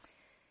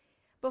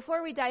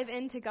Before we dive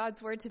into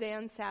God's word today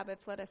on Sabbath,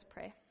 let us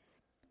pray.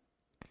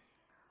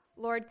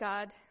 Lord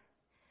God,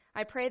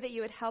 I pray that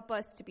you would help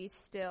us to be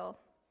still,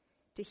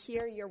 to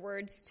hear your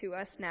words to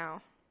us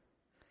now.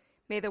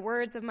 May the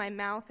words of my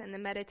mouth and the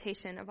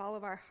meditation of all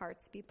of our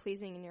hearts be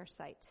pleasing in your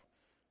sight.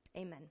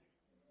 Amen.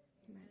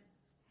 Amen.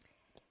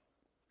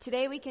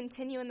 Today we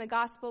continue in the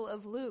Gospel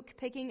of Luke,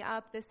 picking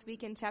up this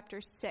week in chapter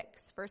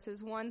 6,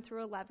 verses 1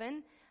 through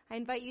 11. I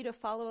invite you to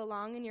follow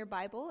along in your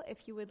Bible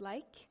if you would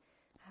like.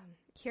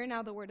 Hear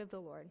now the word of the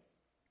Lord.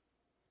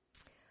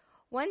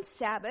 One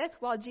Sabbath,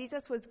 while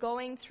Jesus was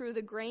going through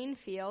the grain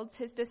fields,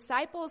 his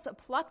disciples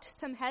plucked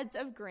some heads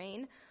of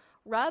grain,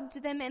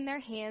 rubbed them in their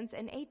hands,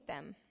 and ate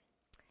them.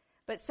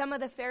 But some of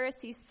the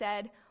Pharisees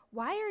said,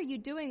 "Why are you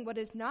doing what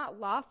is not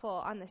lawful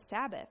on the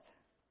Sabbath?"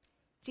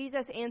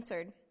 Jesus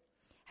answered,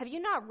 "Have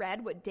you not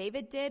read what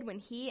David did when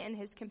he and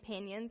his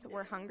companions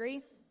were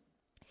hungry?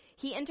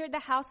 He entered the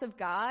house of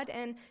God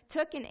and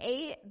took and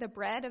ate the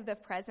bread of the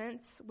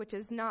presence, which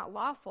is not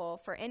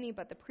lawful for any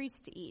but the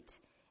priest to eat,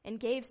 and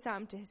gave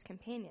some to his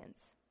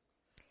companions.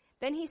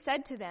 Then he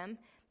said to them,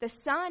 'The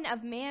Son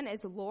of Man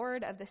is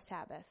Lord of the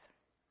Sabbath.'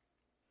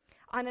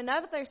 On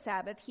another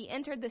Sabbath, he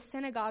entered the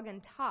synagogue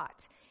and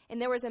taught,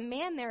 and there was a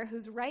man there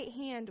whose right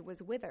hand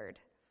was withered.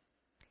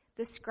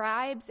 The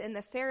scribes and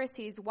the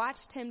Pharisees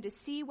watched him to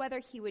see whether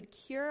he would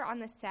cure on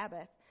the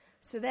Sabbath,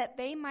 so that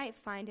they might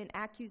find an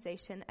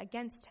accusation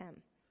against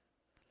him.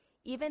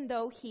 Even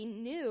though he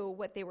knew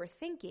what they were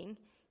thinking,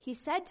 he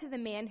said to the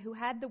man who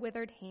had the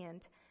withered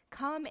hand,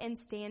 'Come and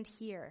stand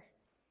here.'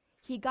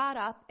 He got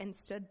up and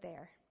stood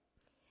there.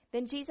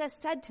 Then Jesus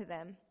said to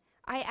them,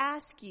 'I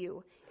ask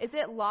you, is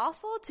it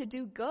lawful to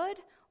do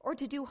good or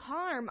to do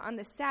harm on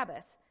the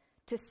Sabbath,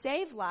 to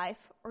save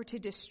life or to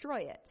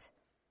destroy it?'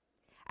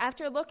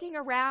 After looking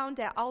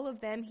around at all of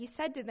them, he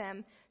said to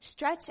them,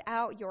 'Stretch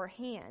out your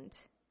hand.'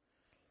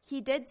 He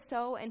did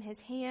so, and his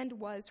hand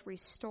was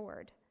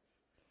restored.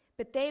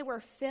 But they were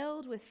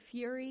filled with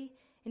fury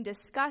and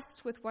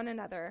discussed with one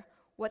another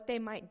what they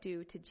might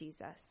do to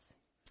Jesus."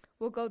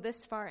 We'll go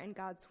this far in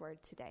God's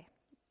word today.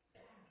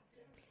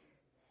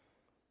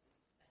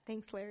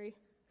 Thanks, Larry.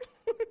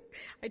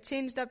 I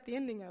changed up the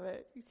ending of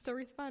it. You still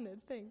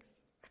responded. Thanks.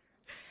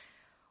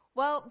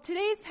 Well,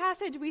 today's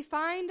passage, we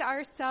find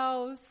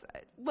ourselves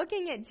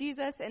looking at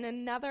Jesus in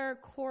another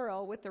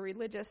quarrel with the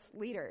religious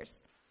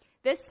leaders.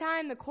 This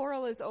time, the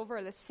quarrel is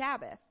over the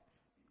Sabbath.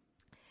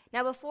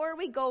 Now, before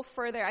we go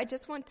further, I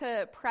just want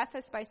to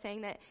preface by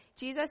saying that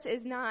Jesus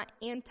is not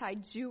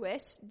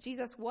anti-Jewish.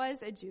 Jesus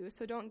was a Jew,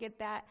 so don't get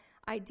that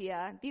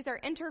idea. These are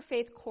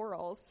interfaith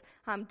quarrels,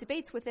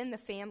 debates within the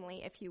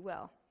family, if you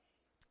will.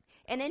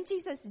 And in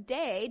Jesus'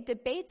 day,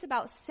 debates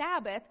about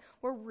Sabbath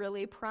were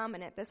really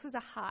prominent. This was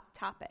a hot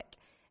topic.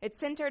 It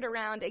centered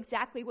around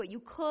exactly what you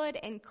could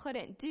and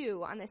couldn't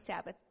do on the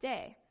Sabbath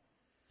day.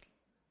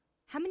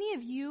 How many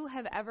of you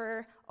have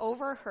ever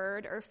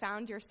overheard or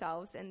found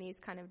yourselves in these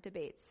kind of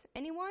debates?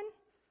 Anyone?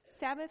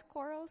 Sabbath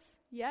quarrels?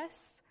 Yes?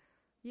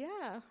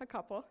 Yeah, a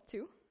couple,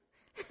 too.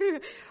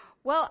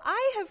 Well,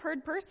 I have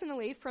heard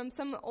personally from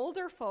some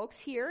older folks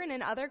here and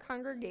in other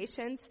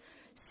congregations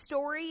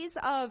stories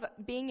of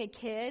being a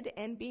kid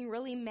and being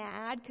really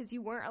mad because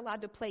you weren't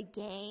allowed to play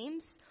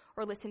games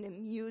or listen to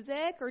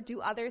music or do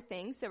other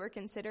things that were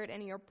considered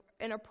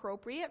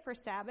inappropriate for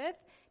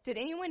Sabbath. Did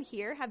anyone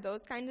here have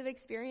those kinds of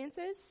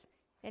experiences?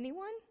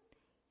 Anyone?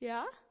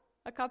 Yeah?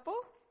 A couple?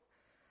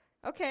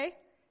 Okay.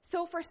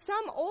 So for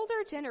some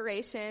older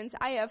generations,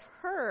 I have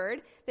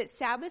heard that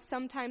Sabbath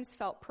sometimes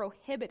felt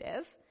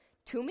prohibitive,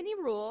 too many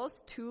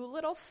rules, too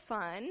little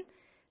fun.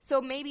 So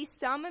maybe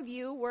some of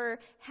you were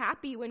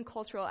happy when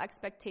cultural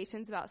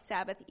expectations about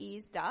Sabbath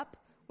eased up,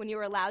 when you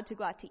were allowed to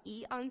go out to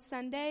eat on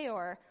Sunday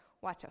or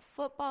watch a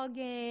football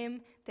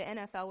game. The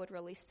NFL would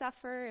really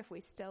suffer if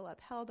we still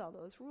upheld all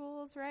those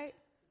rules, right?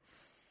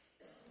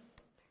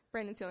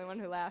 Brandon's the only one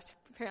who laughed.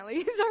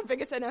 Apparently, he's our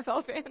biggest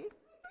NFL fan.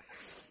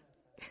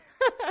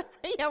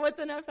 Yeah, what's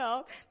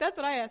NFL? That's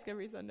what I ask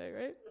every Sunday,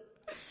 right?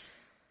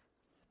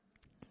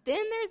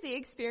 Then there's the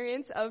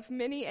experience of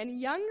many and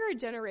younger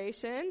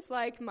generations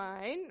like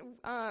mine.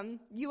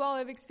 You all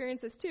have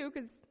experienced this too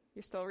because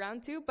you're still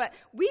around too. But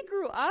we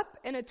grew up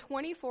in a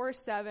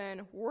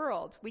 24/7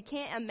 world. We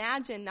can't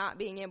imagine not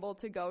being able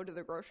to go to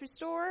the grocery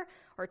store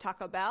or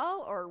Taco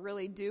Bell or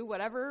really do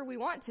whatever we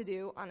want to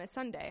do on a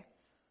Sunday.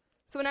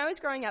 So when I was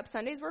growing up,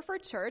 Sundays were for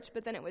church,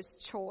 but then it was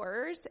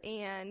chores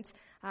and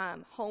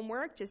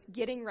homework, just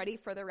getting ready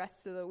for the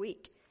rest of the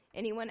week.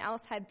 Anyone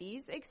else had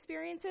these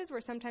experiences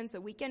where sometimes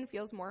the weekend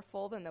feels more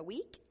full than the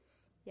week?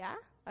 Yeah?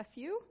 A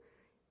few?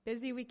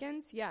 Busy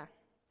weekends? Yeah.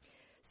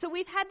 So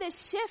we've had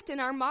this shift in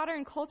our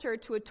modern culture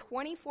to a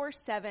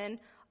 24/7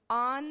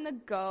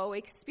 on-the-go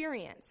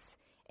experience.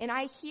 And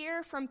I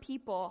hear from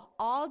people,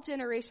 all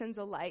generations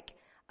alike,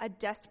 a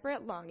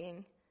desperate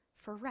longing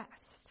for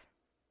rest.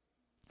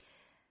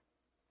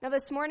 Now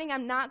this morning,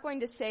 I'm not going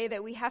to say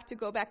that we have to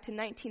go back to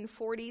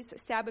 1940s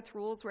Sabbath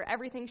rules where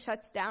everything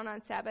shuts down on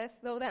Sabbath,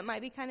 though that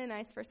might be kind of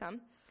nice for some.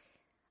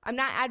 I'm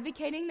not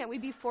advocating that we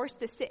be forced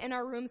to sit in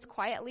our rooms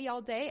quietly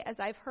all day, as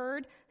I've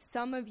heard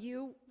some of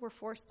you were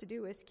forced to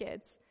do as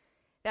kids.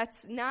 That's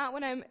not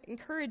what I'm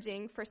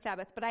encouraging for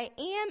Sabbath, but I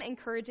am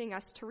encouraging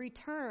us to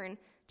return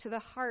to the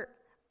heart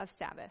of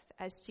Sabbath,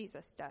 as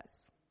Jesus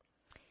does.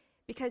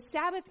 Because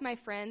Sabbath, my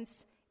friends,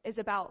 is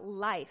about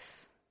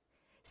life.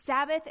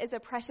 Sabbath is a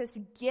precious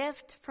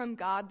gift from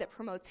God that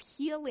promotes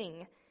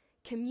healing,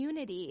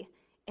 community,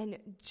 and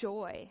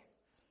joy.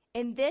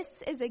 And this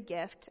is a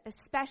gift,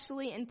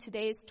 especially in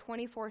today's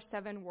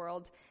 24/7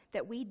 world,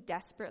 that we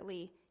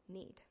desperately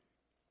need.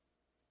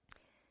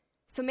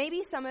 So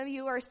maybe some of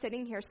you are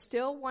sitting here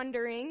still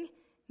wondering,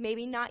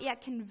 maybe not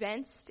yet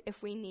convinced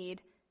if we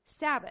need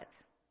Sabbath.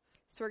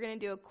 So we're going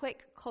to do a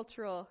quick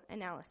cultural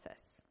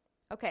analysis.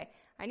 Okay,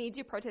 I need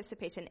your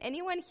participation.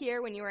 Anyone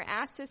here, when you were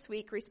asked this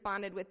week,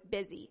 responded with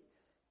busy?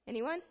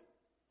 Anyone?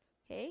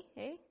 Hey?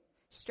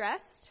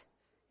 Stressed?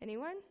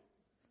 Anyone?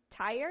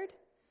 Tired?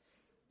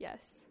 Yes.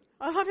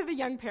 A lot of the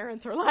young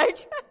parents are like,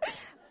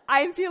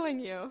 I'm feeling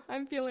you.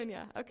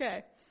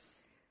 Okay.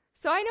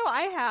 So I know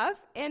I have.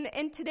 And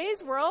in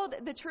today's world,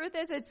 the truth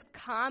is it's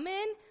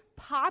common,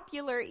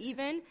 popular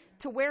even,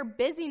 to wear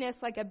busyness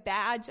like a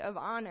badge of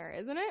honor,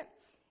 isn't it?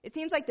 It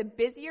seems like the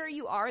busier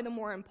you are, the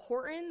more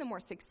important, the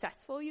more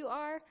successful you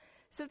are.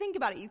 So think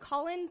about it. You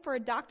call in for a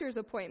doctor's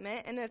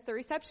appointment, and if the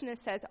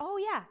receptionist says, oh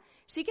yeah,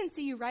 she can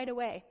see you right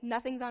away,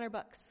 nothing's on her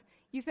books,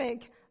 you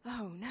think,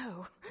 oh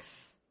no,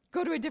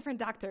 go to a different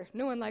doctor.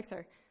 No one likes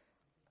her.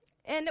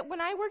 And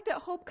when I worked at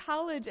Hope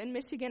College in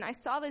Michigan, I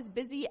saw this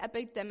busy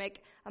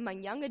epidemic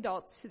among young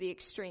adults to the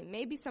extreme.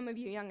 Maybe some of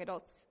you young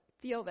adults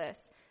feel this.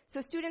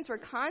 So students were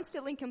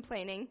constantly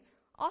complaining,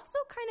 also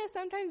kind of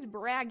sometimes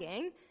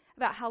bragging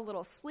about how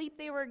little sleep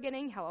they were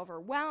getting, how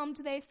overwhelmed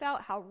they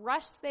felt, how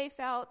rushed they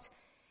felt.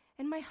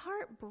 And my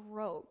heart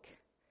broke.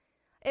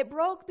 It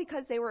broke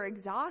because they were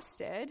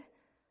exhausted,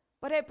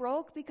 but it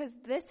broke because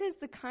this is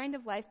the kind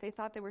of life they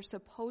thought they were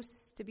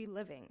supposed to be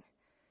living.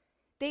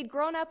 They'd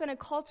grown up in a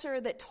culture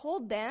that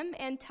told them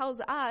and tells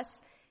us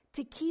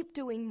to keep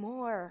doing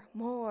more,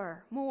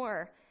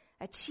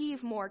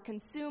 achieve more,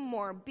 consume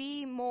more,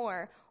 be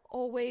more,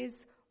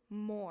 always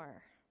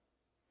more.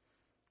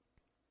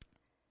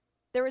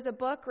 There was a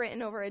book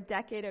written over a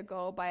decade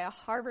ago by a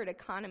Harvard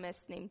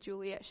economist named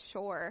Juliet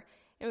Schor.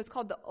 It was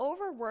called The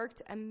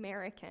Overworked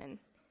American.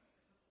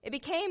 It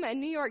became a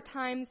New York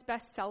Times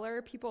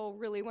bestseller. People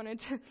really wanted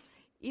to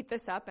eat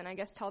this up and I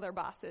guess tell their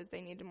bosses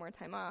they needed more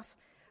time off.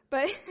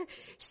 But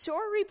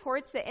Schor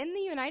reports that in the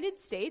United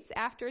States,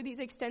 after these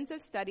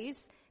extensive studies,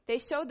 they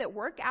showed that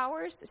work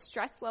hours,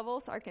 stress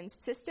levels are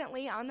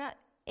consistently on the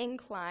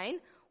incline,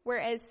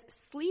 whereas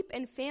sleep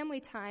and family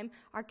time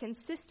are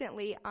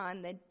consistently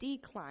on the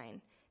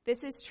decline.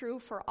 This is true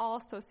for all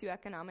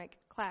socioeconomic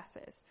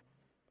classes.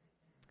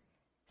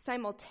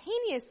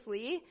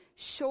 Simultaneously,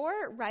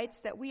 Schor writes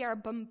that we are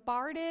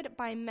bombarded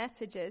by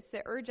messages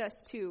that urge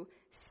us to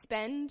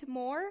spend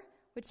more,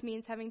 which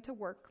means having to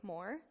work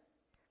more,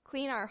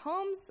 clean our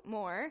homes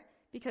more,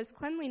 because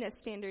cleanliness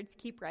standards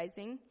keep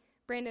rising.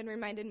 Brandon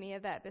reminded me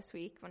of that this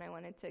week when I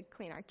wanted to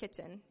clean our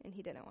kitchen, and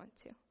he didn't want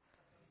to.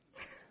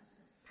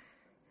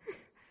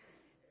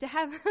 To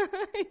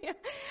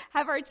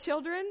have our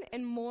children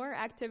in more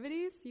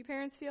activities. You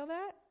parents feel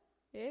that?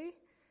 Eh?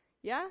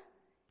 Yeah?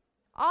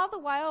 All the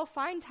while,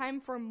 find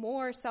time for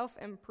more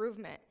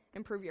self-improvement.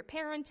 Improve your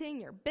parenting,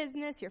 your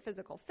business, your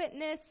physical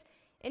fitness.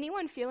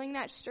 Anyone feeling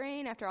that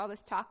strain after all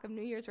this talk of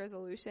New Year's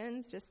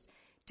resolutions? Just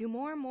do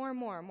more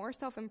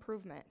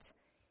self-improvement.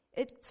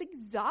 It's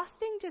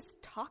exhausting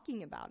just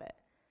talking about it.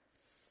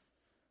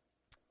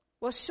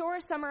 Well, Schor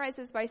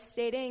summarizes by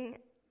stating,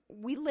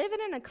 we live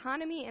in an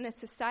economy and a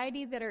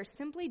society that are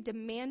simply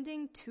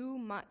demanding too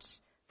much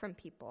from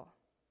people.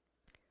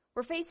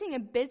 We're facing a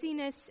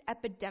busyness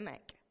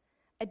epidemic,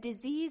 a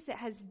disease that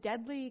has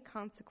deadly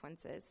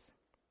consequences.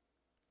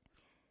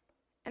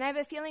 And I have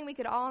a feeling we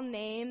could all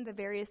name the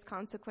various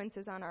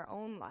consequences on our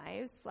own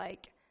lives,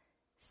 like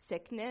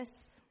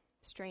sickness,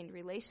 strained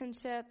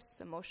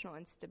relationships, emotional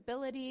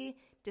instability,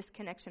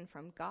 disconnection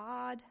from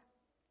God.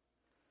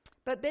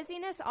 But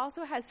busyness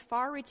also has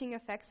far-reaching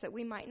effects that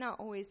we might not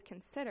always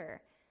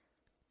consider.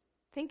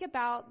 Think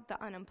about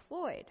the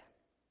unemployed,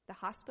 the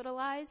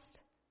hospitalized,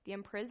 the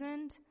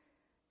imprisoned,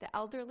 the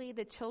elderly,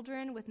 the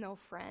children with no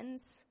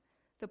friends,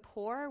 the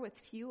poor with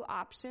few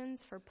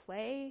options for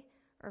play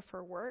or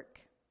for work.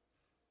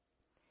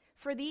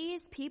 For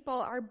these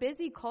people, our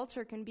busy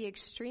culture can be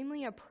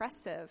extremely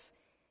oppressive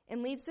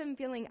and leaves them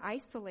feeling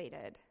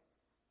isolated,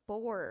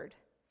 bored,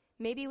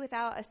 maybe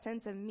without a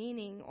sense of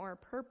meaning or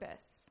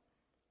purpose.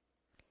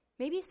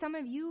 Maybe some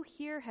of you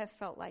here have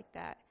felt like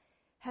that,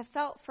 have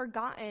felt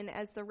forgotten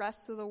as the rest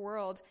of the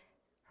world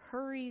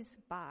hurries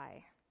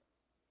by.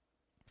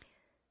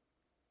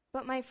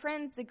 But my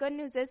friends, the good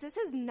news is this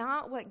is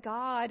not what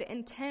God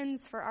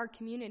intends for our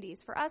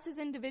communities, for us as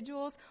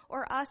individuals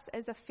or us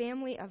as a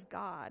family of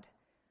God.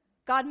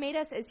 God made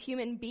us as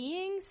human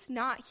beings,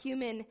 not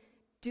human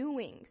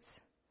doings.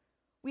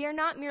 We are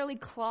not merely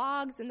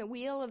clogs in the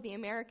wheel of the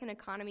American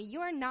economy. You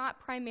are not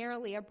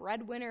primarily a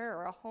breadwinner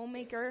or a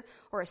homemaker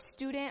or a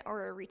student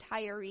or a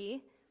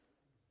retiree.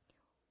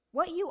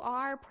 What you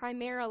are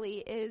primarily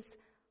is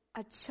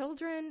a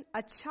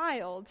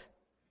child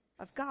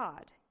of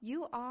God.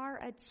 You are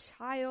a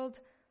child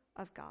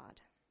of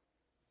God.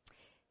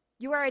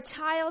 You are a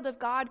child of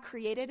God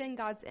created in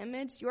God's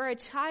image. You are a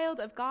child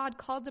of God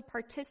called to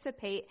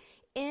participate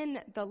in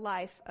the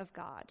life of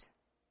God.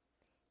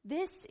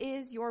 This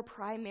is your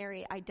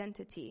primary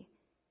identity.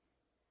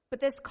 But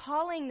this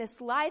calling,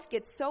 this life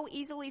gets so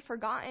easily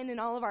forgotten in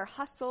all of our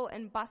hustle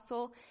and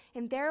bustle,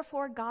 and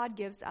therefore God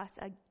gives us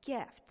a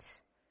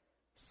gift,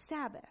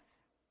 Sabbath.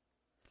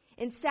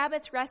 In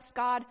Sabbath rest,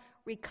 God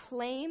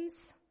reclaims,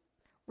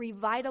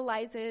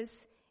 revitalizes,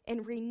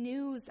 and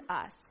renews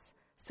us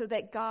so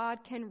that God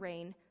can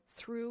reign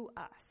through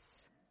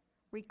us.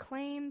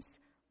 Reclaims,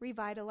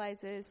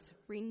 revitalizes,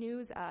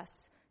 renews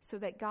us so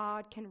that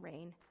God can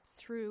reign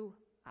through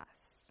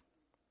us.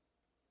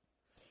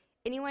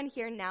 Anyone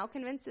here now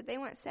convinced that they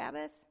want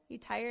Sabbath? You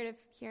tired of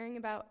hearing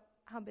about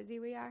how busy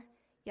we are?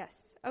 Yes.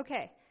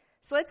 Okay.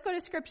 So let's go to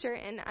Scripture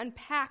and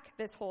unpack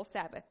this whole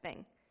Sabbath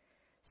thing.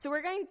 So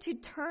we're going to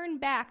turn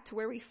back to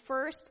where we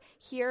first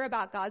hear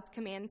about God's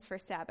commands for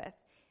Sabbath.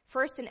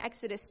 First in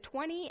Exodus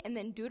 20 and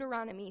then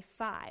Deuteronomy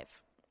 5.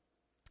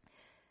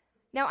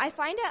 Now I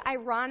find it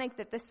ironic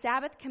that the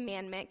Sabbath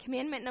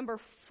commandment number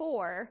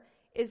 4,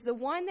 is the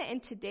one that in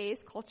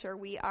today's culture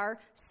we are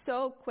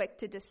so quick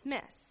to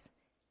dismiss.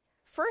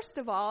 First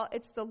of all,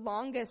 it's the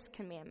longest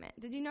commandment.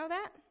 Did you know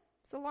that?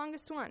 It's the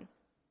longest one.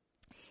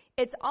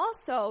 It's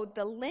also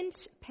the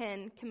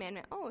linchpin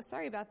commandment. Oh,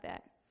 sorry about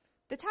that.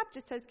 The top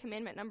just says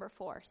commandment number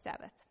 4,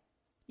 Sabbath.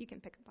 You can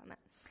pick up on that.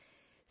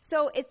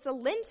 So it's the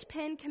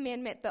linchpin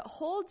commandment that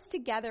holds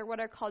together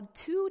what are called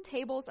 2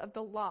 tables of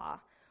the law,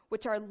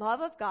 which are love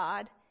of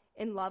God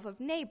and love of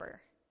neighbor.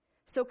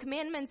 So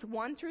commandments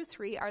 1 through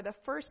 3 are the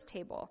first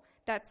table.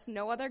 That's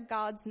no other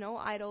gods, no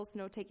idols,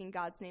 no taking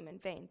God's name in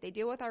vain. They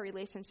deal with our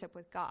relationship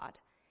with God.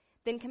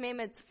 Then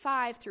commandments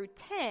 5 through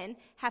 10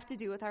 have to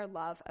do with our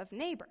love of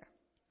neighbor.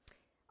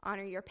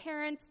 Honor your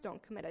parents,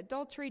 don't commit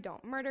adultery,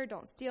 don't murder,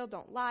 don't steal,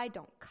 don't lie,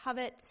 don't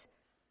covet.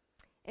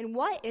 And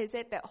what is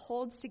it that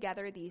holds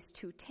together these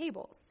 2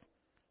 tables?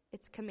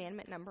 It's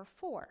commandment number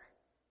 4,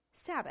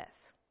 Sabbath.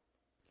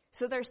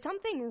 So there's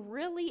something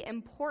really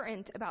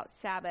important about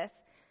Sabbath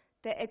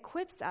that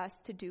equips us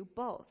to do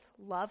both,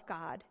 love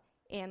God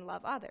and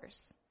love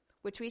others,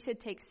 which we should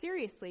take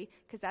seriously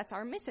because that's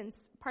our mission,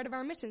 part of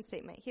our mission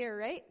statement here,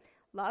 right?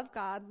 Love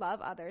God,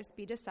 love others,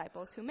 be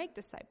disciples who make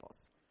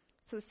disciples.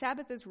 So the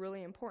Sabbath is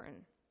really important.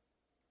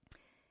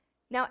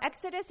 Now,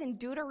 Exodus and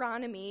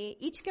Deuteronomy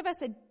each give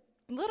us a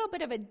little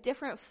bit of a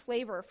different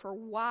flavor for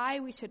why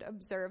we should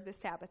observe the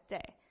Sabbath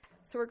day.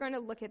 So we're going to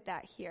look at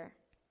that here.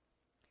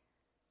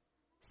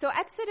 So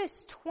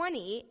Exodus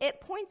 20, it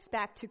points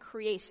back to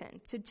creation,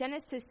 to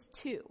Genesis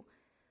 2.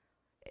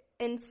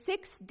 In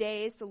 6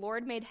 days, the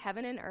Lord made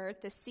heaven and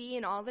earth, the sea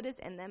and all that is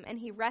in them, and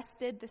he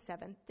rested the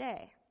 7th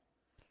day.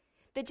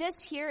 The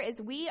gist here is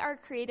we are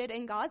created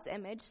in God's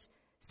image,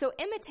 so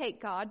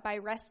imitate God by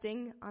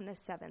resting on the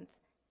 7th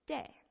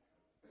day.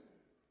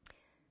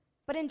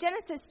 But in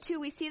Genesis 2,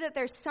 we see that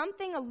there's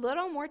something a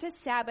little more to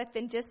Sabbath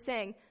than just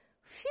saying,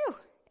 phew,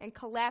 and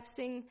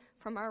collapsing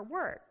from our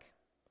work.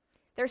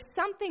 There's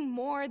something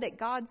more that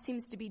God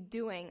seems to be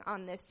doing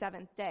on this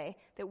 7th day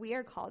that we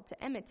are called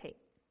to imitate.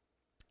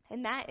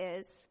 And that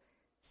is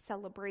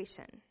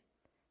celebration.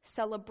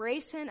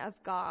 Celebration of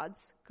God's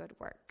good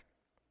work.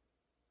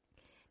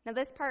 Now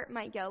this part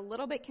might get a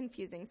little bit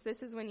confusing, so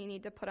this is when you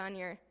need to put on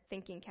your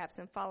thinking caps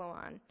and follow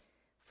on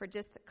for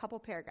just a couple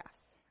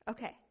paragraphs.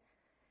 Okay.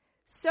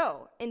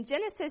 So in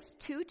Genesis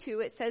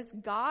 2:2, it says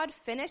God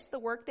finished the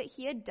work that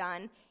he had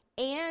done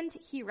and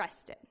he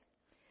rested.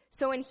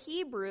 So in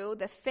Hebrew,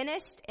 the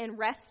finished and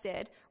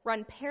rested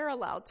run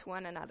parallel to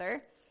one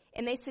another,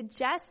 and they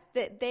suggest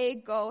that they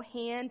go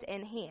hand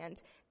in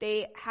hand.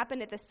 They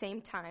happen at the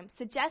same time,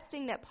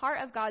 suggesting that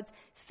part of God's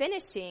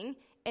finishing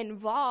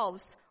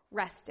involves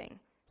resting.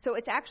 So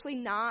it's actually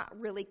not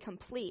really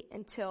complete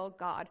until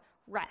God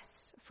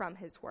rests from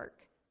his work.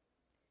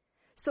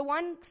 So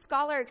one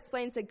scholar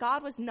explains that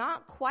God was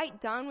not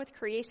quite done with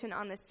creation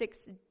on the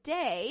 6th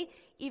day,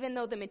 even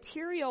though the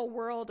material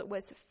world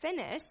was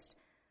finished.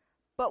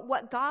 But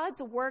what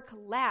God's work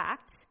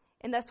lacked,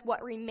 and thus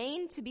what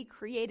remained to be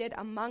created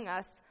among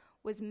us,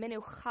 was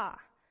menucha,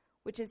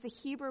 which is the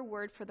Hebrew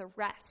word for the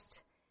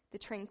rest, the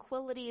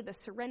tranquility, the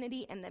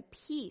serenity, and the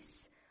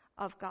peace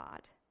of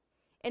God.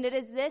 And it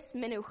is this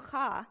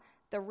menucha,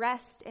 the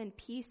rest and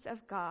peace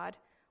of God,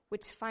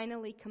 which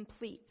finally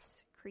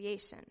completes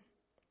creation.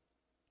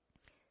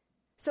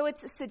 So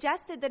it's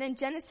suggested that in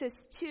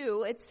Genesis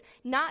 2, it's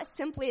not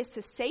simply a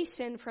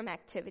cessation from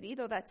activity,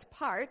 though that's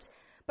part,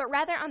 but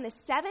rather on the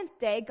 7th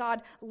day,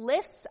 God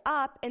lifts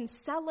up and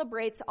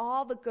celebrates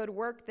all the good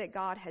work that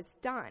God has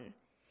done.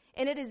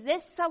 And it is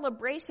this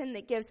celebration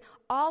that gives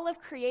all of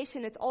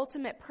creation its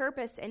ultimate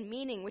purpose and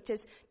meaning, which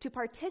is to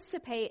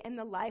participate in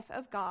the life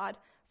of God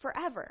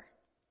forever.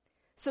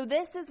 So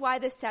this is why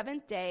the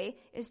seventh day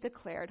is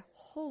declared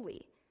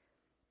holy.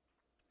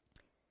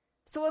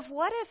 So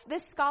what if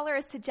this scholar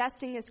is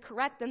suggesting is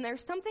correct, then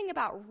there's something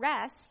about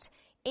rest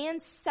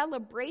and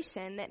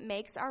celebration that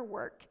makes our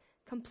work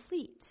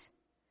complete.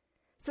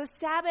 So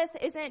Sabbath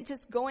isn't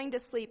just going to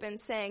sleep and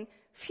saying,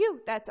 phew,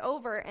 that's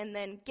over, and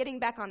then getting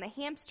back on the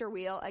hamster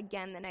wheel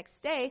again the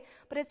next day,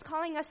 but it's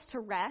calling us to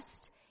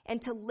rest and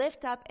to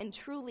lift up and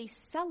truly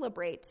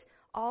celebrate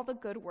all the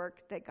good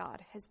work that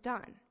God has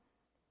done.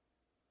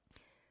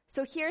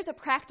 So here's a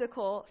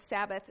practical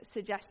Sabbath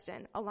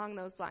suggestion along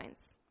those lines.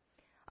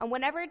 On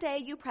whatever day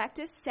you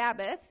practice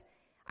Sabbath,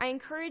 I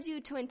encourage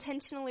you to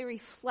intentionally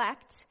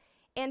reflect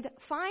and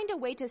find a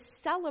way to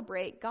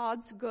celebrate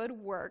God's good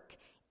work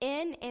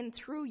in and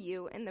through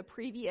you in the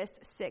previous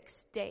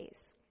 6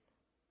 days.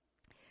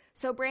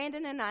 So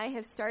Brandon and I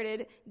have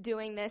started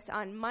doing this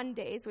on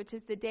Mondays, which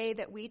is the day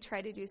that we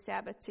try to do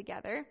Sabbath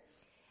together.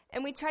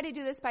 And we try to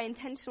do this by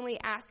intentionally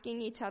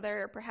asking each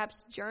other, or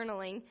perhaps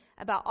journaling,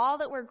 about all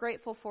that we're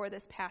grateful for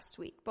this past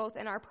week, both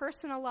in our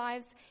personal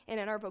lives and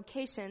in our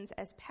vocations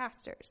as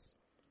pastors.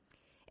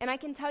 And I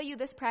can tell you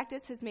this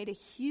practice has made a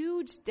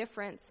huge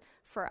difference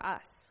for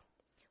us.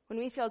 When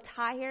we feel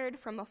tired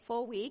from a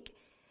full week,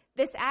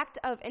 this act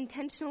of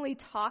intentionally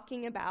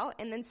talking about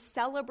and then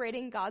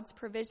celebrating God's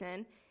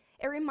provision,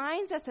 it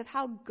reminds us of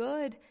how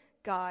good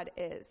God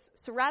is.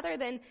 So rather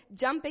than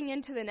jumping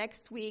into the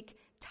next week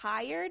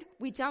tired,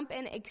 we jump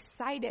in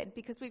excited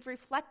because we've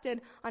reflected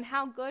on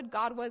how good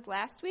God was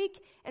last week.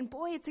 And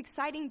boy, it's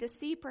exciting to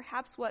see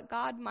perhaps what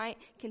God might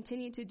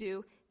continue to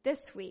do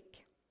this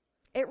week.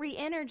 It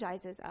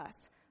re-energizes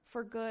us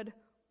for good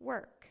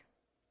work.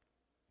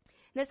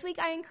 This week,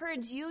 I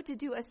encourage you to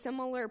do a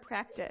similar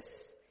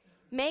practice.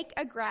 Make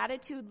a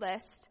gratitude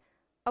list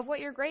of what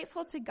you're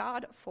grateful to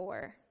God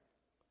for.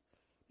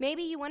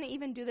 Maybe you want to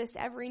even do this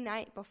every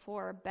night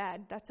before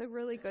bed. That's a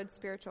really good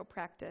spiritual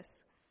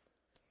practice.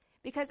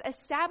 Because a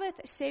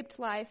Sabbath-shaped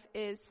life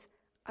is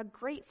a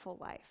grateful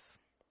life.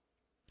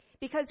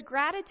 Because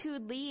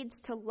gratitude leads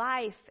to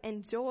life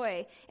and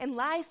joy, and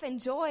life and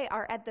joy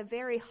are at the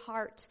very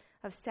heart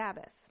of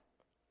Sabbath.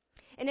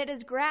 And it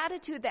is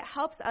gratitude that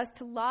helps us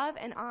to love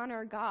and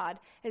honor God.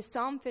 As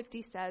Psalm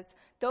 50 says,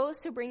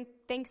 those who bring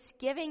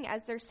thanksgiving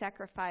as their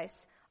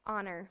sacrifice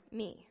honor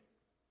me.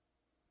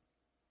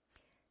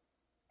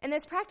 And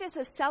this practice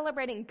of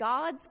celebrating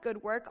God's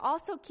good work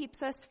also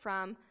keeps us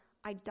from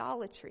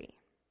idolatry.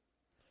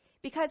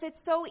 Because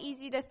it's so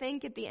easy to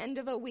think at the end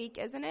of a week,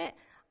 isn't it?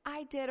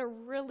 I did a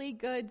really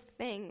good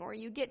thing. Or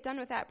you get done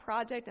with that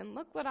project and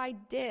look what I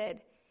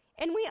did.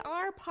 And we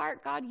are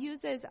part, God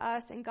uses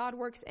us and God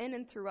works in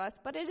and through us,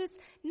 but it is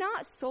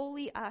not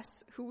solely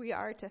us who we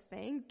are to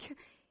thank.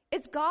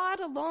 It's God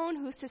alone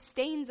who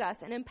sustains us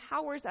and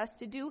empowers us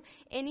to do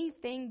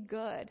anything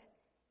good.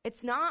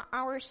 It's not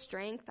our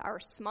strength, our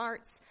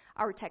smarts,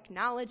 our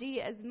technology,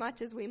 as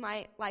much as we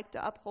might like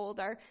to uphold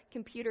our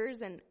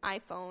computers and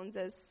iPhones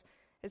as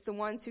the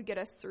ones who get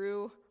us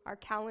through our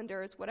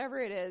calendars, whatever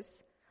it is.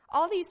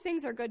 All these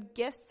things are good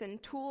gifts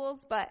and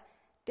tools, but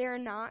they're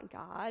not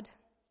God.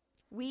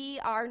 We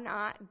are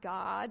not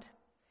God.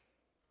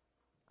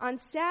 On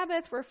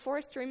Sabbath, we're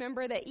forced to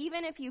remember that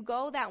even if you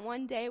go that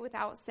one day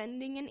without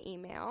sending an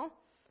email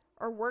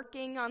or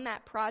working on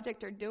that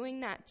project or doing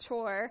that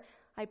chore,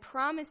 I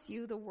promise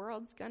you the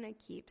world's going to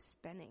keep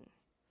spinning.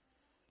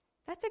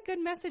 That's a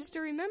good message to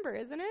remember,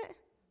 isn't it?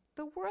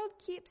 The world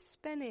keeps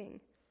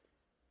spinning.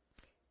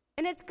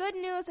 And it's good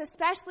news,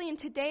 especially in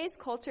today's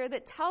culture,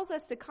 that tells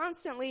us to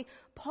constantly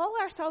pull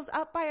ourselves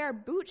up by our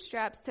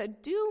bootstraps to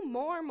do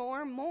more,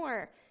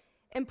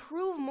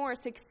 improve more,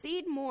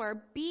 succeed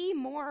more, be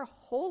more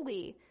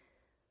holy.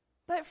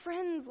 But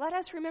friends, let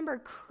us remember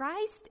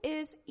Christ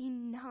is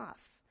enough.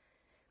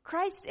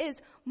 Christ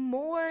is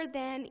more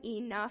than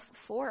enough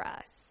for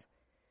us.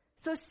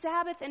 So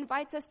Sabbath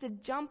invites us to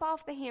jump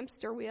off the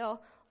hamster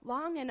wheel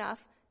long enough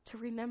to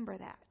remember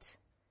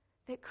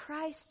that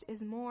Christ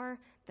is more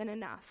than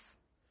enough.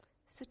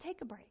 So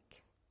take a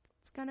break.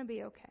 It's going to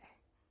be okay.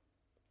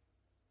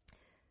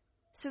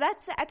 So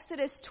that's the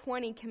Exodus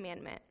 20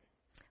 commandment.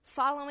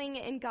 Following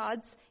in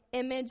God's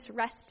image,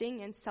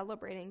 resting and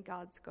celebrating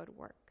God's good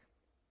work.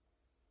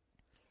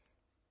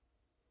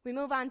 We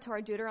move on to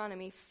our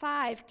Deuteronomy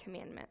 5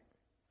 commandment.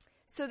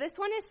 So this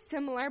one is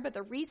similar, but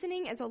the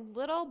reasoning is a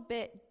little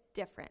bit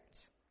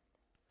different.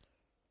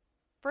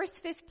 Verse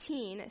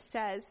 15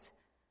 says,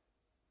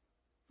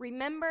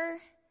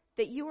 "Remember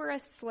that you were a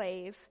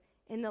slave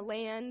in the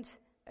land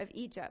of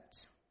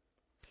Egypt.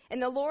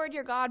 And the Lord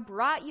your God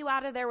brought you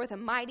out of there with a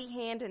mighty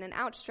hand and an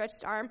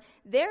outstretched arm.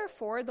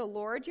 Therefore, the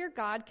Lord your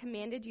God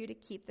commanded you to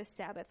keep the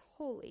Sabbath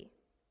holy."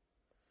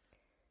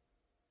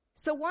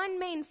 So one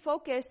main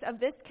focus of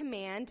this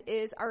command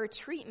is our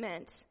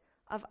treatment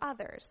of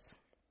others.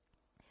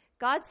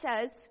 God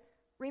says,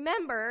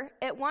 remember,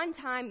 at one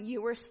time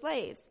you were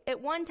slaves.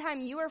 At one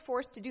time you were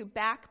forced to do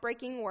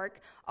back-breaking work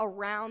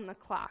around the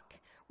clock.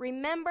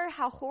 Remember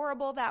how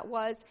horrible that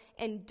was,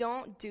 and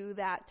don't do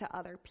that to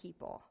other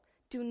people.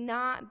 Do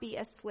not be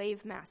a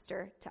slave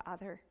master to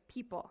other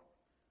people.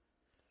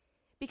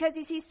 Because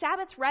you see,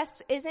 Sabbath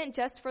rest isn't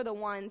just for the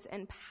ones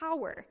in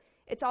power.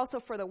 It's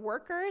also for the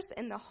workers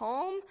in the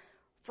home,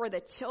 for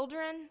the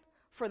children,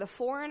 for the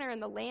foreigner in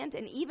the land,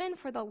 and even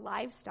for the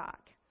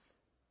livestock.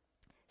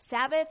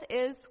 Sabbath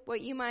is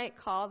what you might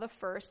call the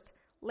first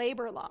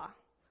labor law.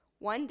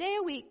 One day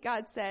a week,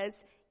 God says,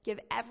 give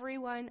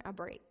everyone a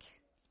break.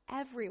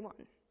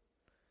 Everyone.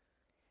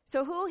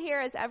 So who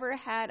here has ever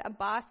had a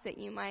boss that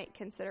you might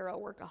consider a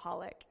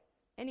workaholic?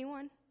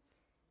 Anyone?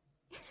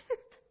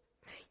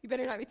 You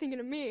better not be thinking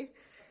of me.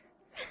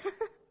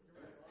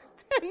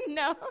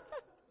 No.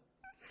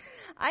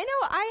 I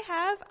know I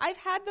have. I've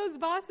had those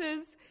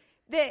bosses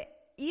that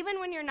even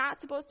when you're not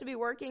supposed to be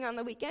working on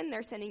the weekend,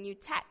 they're sending you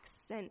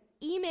texts and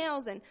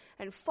emails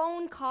and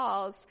phone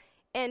calls.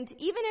 And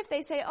even if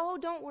they say, oh,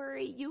 don't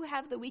worry, you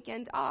have the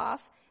weekend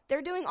off,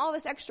 they're doing all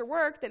this extra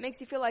work that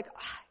makes you feel like,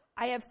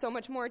 I have so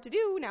much more to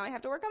do. Now I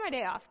have to work on my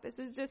day off. This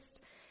is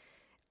just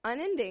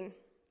unending.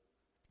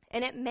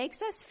 And it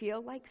makes us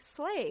feel like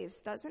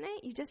slaves, doesn't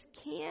it? You just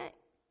can't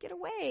get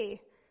away.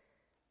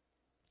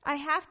 I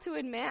have to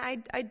admit,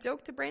 I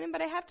joke to Brandon,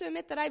 but I have to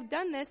admit that I've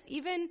done this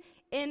even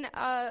in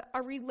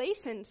a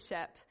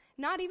relationship,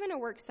 not even a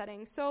work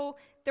setting. So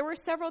there were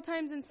several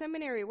times in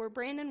seminary where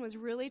Brandon was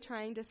really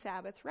trying to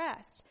Sabbath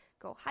rest,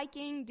 go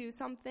hiking, do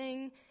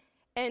something,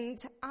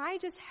 and I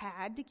just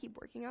had to keep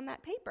working on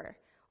that paper,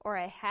 or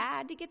I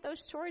had to get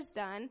those chores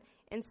done,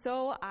 and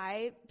so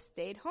I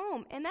stayed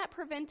home. And that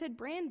prevented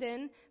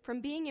Brandon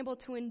from being able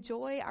to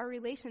enjoy our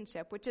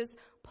relationship, which is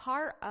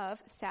part of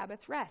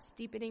Sabbath rest,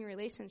 deepening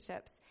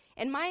relationships.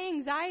 And my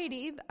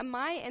anxiety,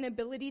 my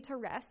inability to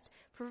rest,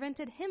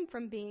 prevented him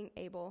from being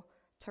able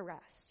to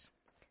rest.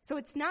 So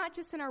it's not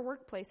just in our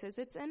workplaces,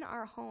 it's in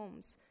our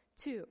homes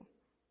too.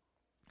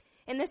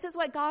 And this is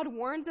what God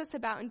warns us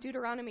about in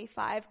Deuteronomy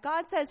 5.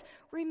 God says,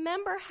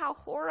 remember how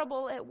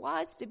horrible it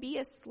was to be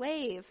a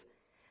slave.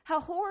 How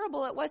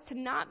horrible it was to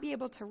not be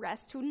able to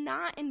rest, to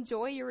not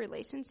enjoy your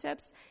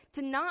relationships,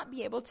 to not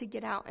be able to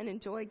get out and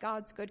enjoy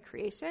God's good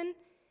creation.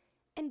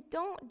 And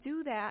don't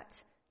do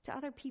that to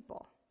other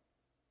people.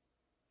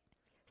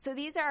 So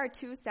these are our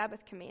two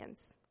Sabbath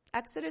commands.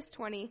 Exodus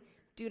 20,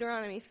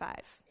 Deuteronomy 5.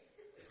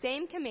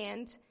 Same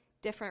command,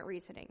 different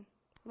reasoning.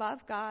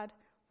 Love God,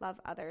 love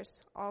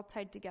others, all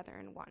tied together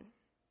in one.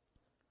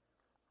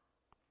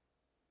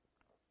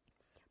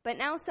 But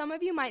now some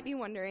of you might be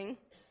wondering,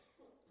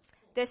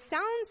 this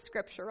sounds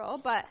scriptural,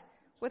 but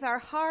with our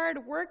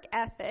hard work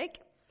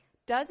ethic,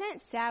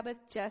 doesn't Sabbath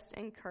just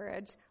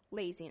encourage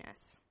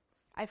laziness?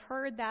 I've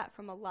heard that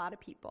from a lot of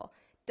people.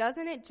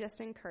 Doesn't it just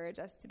encourage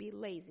us to be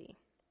lazy?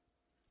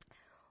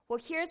 Well,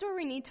 here's where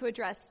we need to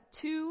address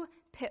two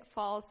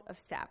pitfalls of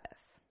Sabbath.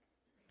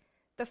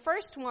 The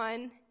first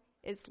one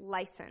is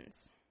license.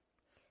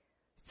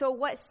 So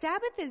what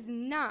Sabbath is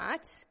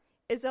not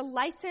is a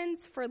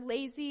license for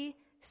lazy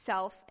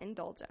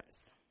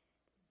self-indulgence.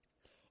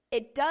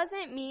 It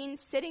doesn't mean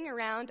sitting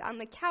around on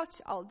the couch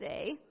all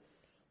day,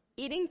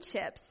 eating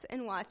chips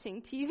and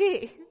watching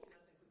TV.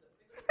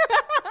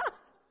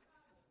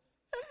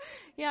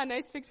 Yeah,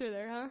 nice picture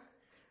there,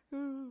 huh?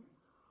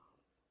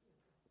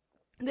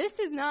 This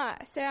is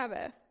not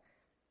Sabbath.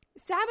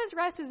 Sabbath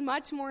rest is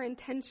much more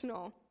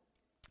intentional.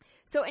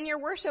 So in your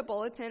worship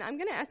bulletin, I'm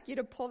going to ask you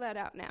to pull that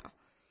out now.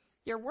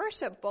 Your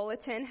worship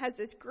bulletin has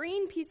this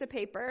green piece of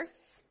paper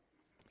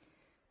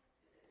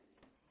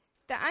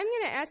that I'm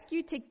going to ask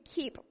you to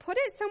keep. Put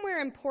it somewhere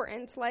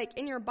important, like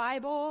in your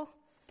Bible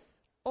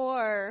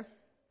or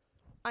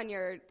on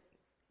your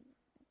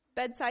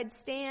bedside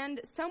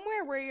stand,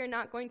 somewhere where you're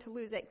not going to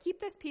lose it. Keep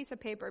this piece of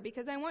paper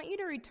because I want you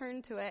to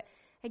return to it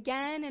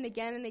again and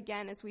again and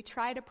again as we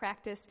try to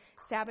practice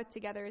Sabbath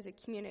together as a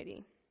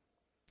community.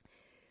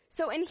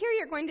 So in here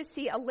you're going to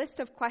see a list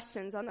of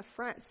questions on the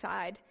front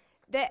side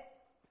that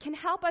can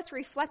help us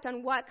reflect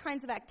on what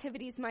kinds of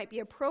activities might be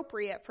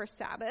appropriate for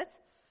Sabbath.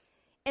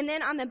 And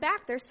then on the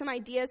back there's some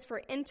ideas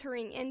for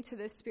entering into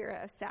the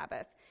spirit of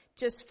Sabbath.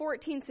 Just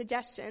 14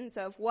 suggestions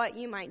of what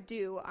you might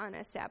do on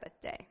a Sabbath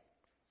day.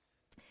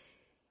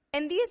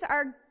 And these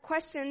are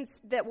questions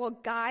that will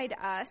guide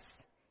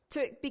us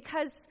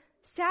because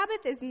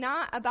Sabbath is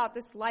not about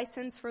this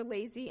license for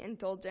lazy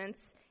indulgence.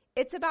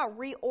 It's about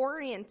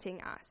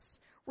reorienting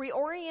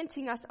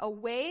us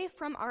away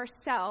from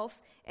ourselves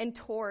and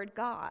toward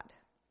God.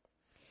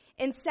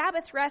 In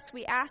Sabbath rest,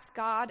 we ask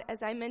God,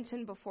 as I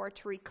mentioned before,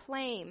 to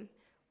reclaim,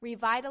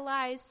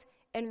 revitalize,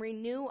 and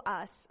renew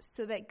us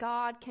so that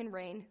God can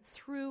reign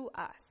through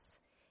us.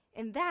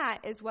 And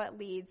that is what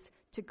leads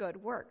to good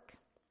work.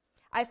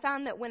 I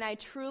found that when I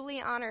truly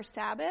honor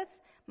Sabbath,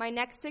 my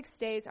next 6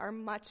 days are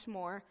much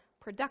more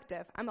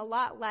productive. I'm a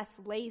lot less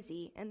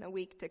lazy in the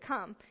week to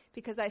come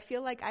because I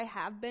feel like I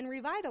have been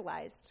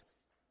revitalized.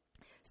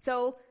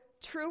 So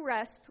true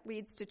rest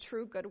leads to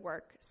true good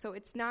work. So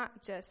it's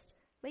not just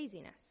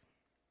laziness.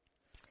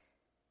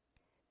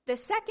 The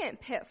second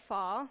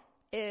pitfall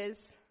is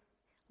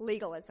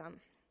legalism.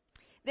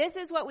 This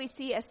is what we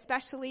see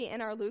especially in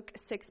our Luke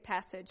 6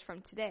 passage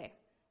from today.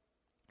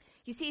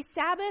 You see,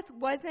 Sabbath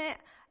wasn't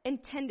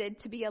intended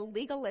to be a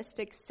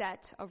legalistic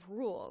set of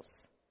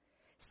rules.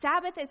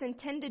 Sabbath is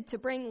intended to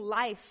bring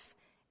life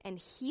and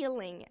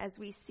healing, as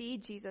we see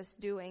Jesus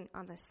doing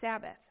on the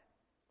Sabbath.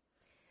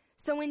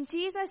 So when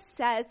Jesus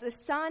says the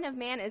Son of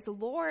Man is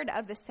Lord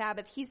of the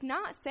Sabbath, he's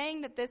not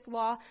saying that this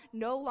law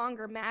no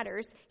longer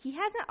matters. He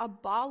hasn't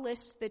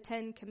abolished the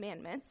 10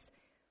 Commandments.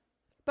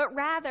 But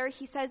rather,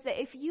 he says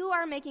that if you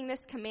are making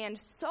this command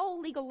so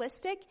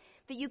legalistic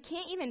that you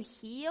can't even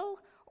heal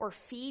or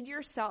feed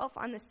yourself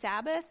on the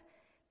Sabbath,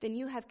 then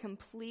you have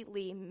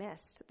completely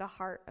missed the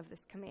heart of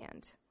this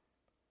command.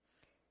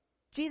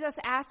 Jesus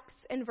asks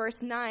in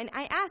verse 9,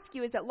 I ask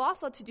you, is it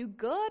lawful to do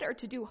good or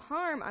to do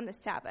harm on the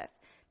Sabbath,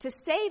 to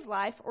save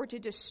life or to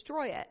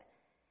destroy it?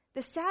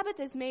 The Sabbath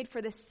is made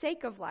for the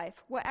sake of life.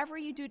 Whatever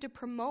you do to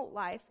promote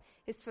life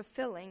is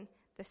fulfilling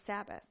the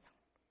Sabbath.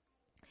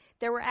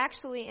 There were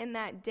actually in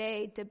that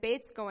day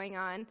debates going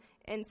on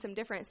in some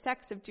different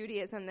sects of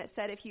Judaism that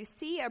said if you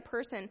see a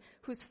person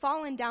who's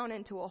fallen down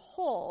into a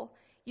hole,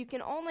 you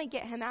can only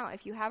get him out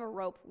if you have a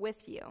rope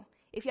with you.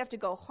 If you have to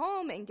go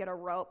home and get a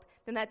rope,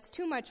 then that's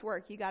too much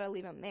work. You got to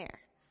leave him there.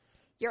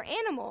 Your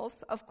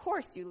animals, of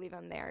course you leave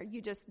them there.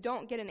 You just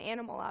don't get an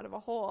animal out of a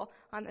hole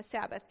on the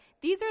Sabbath.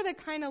 These are the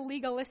kind of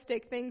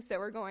legalistic things that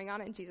were going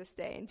on in Jesus'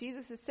 day. And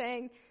Jesus is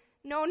saying,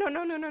 no.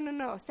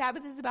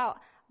 Sabbath is about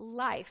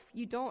life.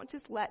 You don't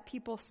just let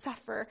people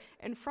suffer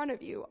in front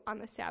of you on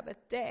the Sabbath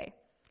day.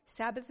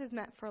 Sabbath is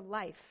meant for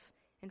life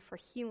and for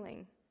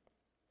healing.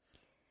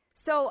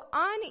 So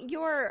on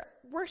your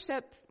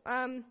worship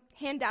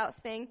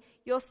handout thing,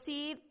 you'll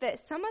see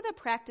that some of the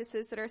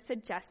practices that are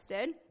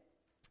suggested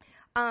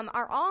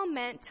are all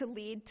meant to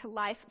lead to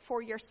life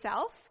for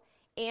yourself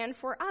and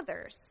for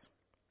others.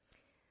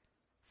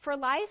 For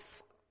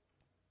life,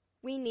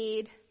 we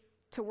need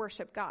to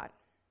worship God.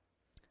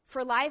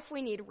 For life,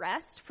 we need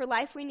rest. For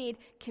life, we need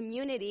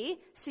community.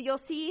 So you'll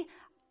see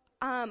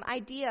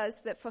ideas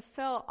that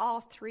fulfill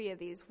all three of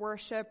these: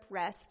 worship,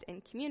 rest,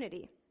 and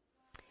community.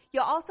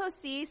 You'll also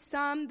see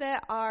some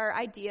that are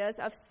ideas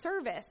of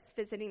service: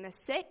 visiting the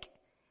sick,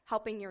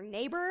 helping your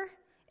neighbor,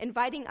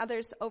 inviting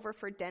others over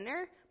for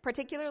dinner,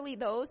 particularly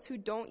those who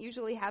don't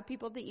usually have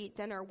people to eat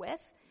dinner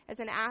with, as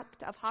an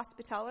act of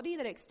hospitality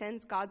that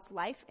extends God's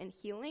life and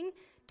healing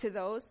to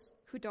those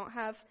who don't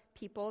have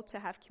people to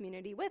have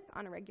community with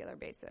on a regular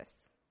basis.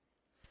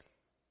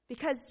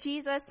 Because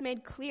Jesus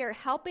made clear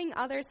helping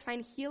others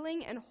find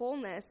healing and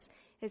wholeness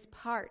is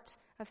part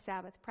of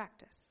Sabbath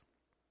practice.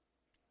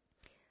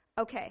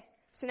 Okay,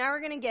 so now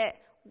we're going to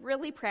get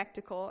really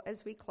practical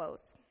as we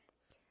close.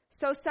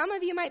 So some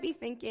of you might be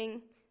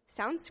thinking,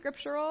 sounds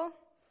scriptural,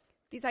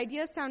 these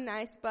ideas sound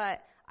nice,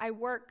 but I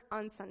work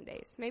on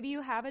Sundays. Maybe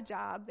you have a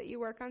job that you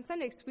work on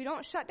Sundays. We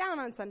don't shut down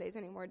on Sundays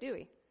anymore, do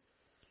we?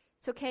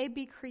 It's okay,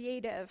 be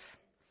creative.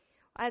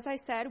 As I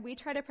said, we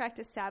try to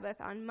practice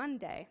Sabbath on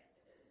Monday.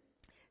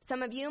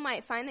 Some of you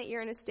might find that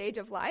you're in a stage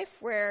of life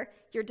where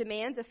your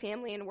demands of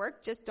family and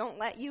work just don't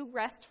let you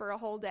rest for a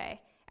whole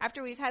day.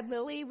 After we've had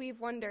Lily, we've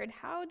wondered,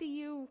 how do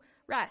you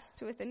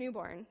rest with a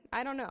newborn?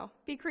 I don't know.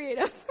 Be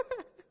creative.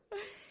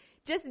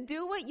 Just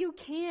do what you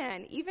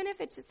can, even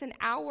if it's just an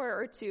hour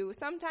or two.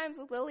 Sometimes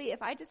with Lily,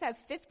 if I just have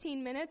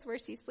 15 minutes where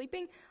she's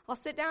sleeping, I'll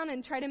sit down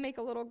and try to make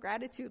a little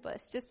gratitude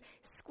list. Just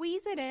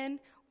squeeze it in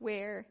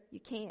where you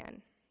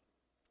can.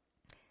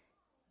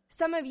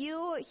 Some of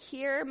you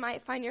here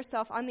might find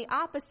yourself on the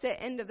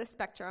opposite end of the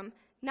spectrum,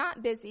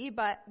 not busy,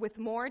 but with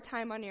more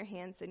time on your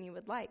hands than you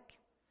would like.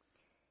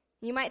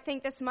 You might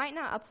think this might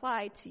not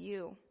apply to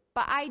you,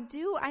 but I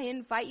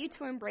invite you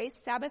to embrace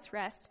Sabbath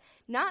rest,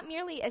 not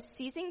merely as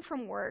ceasing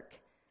from work,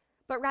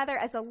 but rather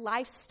as a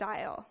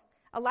lifestyle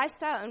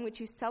in which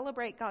you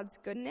celebrate God's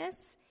goodness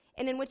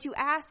and in which you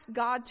ask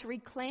God to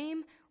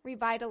reclaim,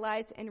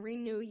 revitalize, and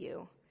renew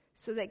you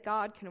so that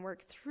God can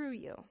work through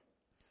you.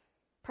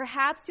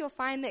 Perhaps you'll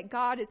find that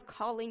God is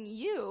calling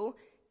you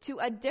to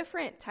a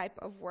different type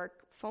of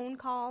work, phone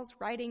calls,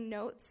 writing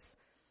notes.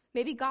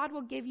 Maybe God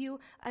will give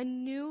you a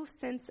new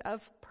sense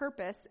of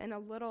purpose in a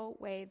little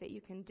way that you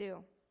can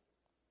do.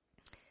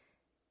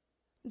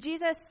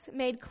 Jesus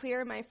made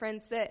clear, my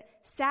friends, that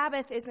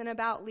Sabbath isn't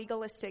about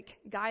legalistic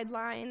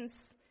guidelines,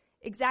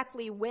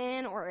 exactly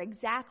when or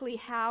exactly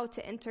how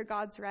to enter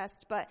God's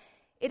rest, but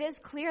it is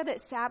clear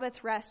that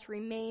Sabbath rest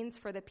remains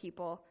for the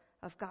people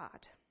of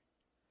God.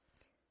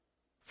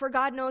 For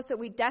God knows that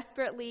we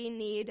desperately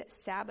need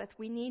Sabbath.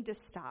 We need to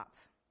stop.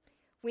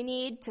 We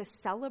need to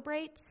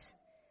celebrate.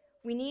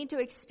 We need to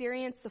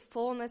experience the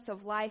fullness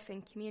of life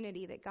and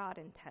community that God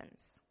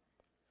intends.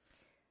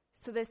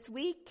 So this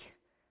week,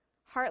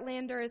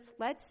 Heartlanders,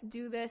 let's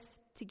do this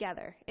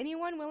together.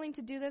 Anyone willing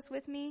to do this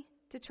with me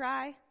to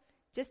try?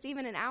 Just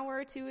even an hour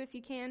or two if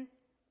you can.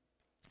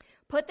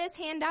 Put this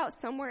handout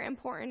somewhere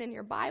important in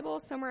your Bible,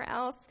 somewhere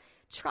else.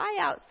 Try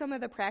out some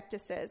of the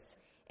practices.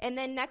 And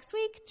then next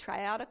week,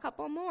 try out a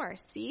couple more.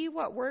 See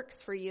what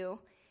works for you.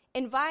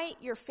 Invite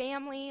your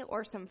family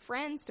or some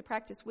friends to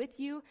practice with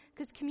you,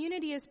 because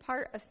community is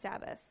part of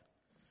Sabbath.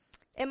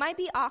 It might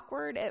be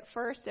awkward at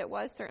first. It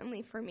was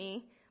certainly for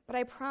me, but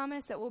I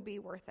promise it will be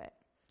worth it.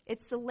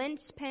 It's the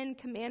linchpin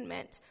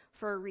commandment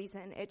for a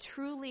reason. It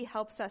truly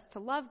helps us to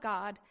love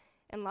God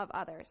and love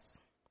others.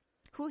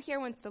 Who here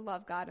wants to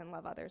love God and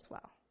love others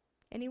well?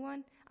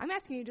 Anyone? I'm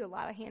asking you to do a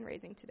lot of hand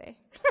raising today.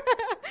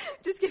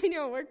 Just giving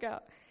you a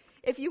workout.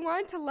 If you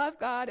want to love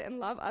God and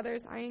love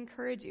others, I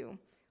encourage you.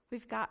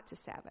 We've got to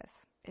Sabbath.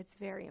 It's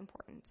very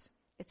important.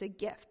 It's a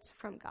gift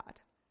from God.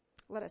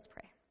 Let us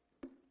pray.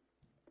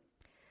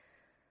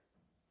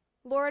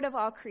 Lord of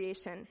all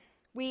creation,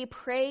 we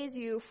praise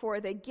you for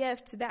the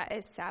gift that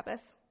is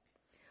Sabbath.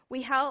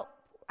 We help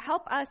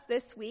us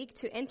this week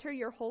to enter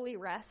your holy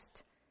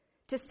rest,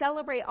 to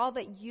celebrate all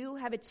that you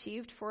have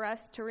achieved for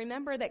us, to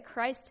remember that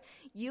Christ,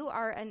 you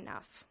are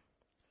enough.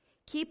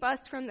 Keep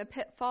us from the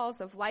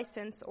pitfalls of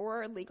license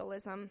or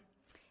legalism.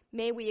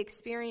 May we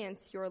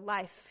experience your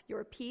life,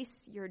 your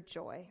peace, your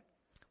joy.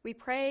 We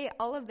pray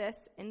all of this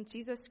in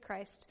Jesus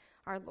Christ,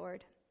 our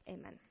Lord.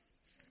 Amen.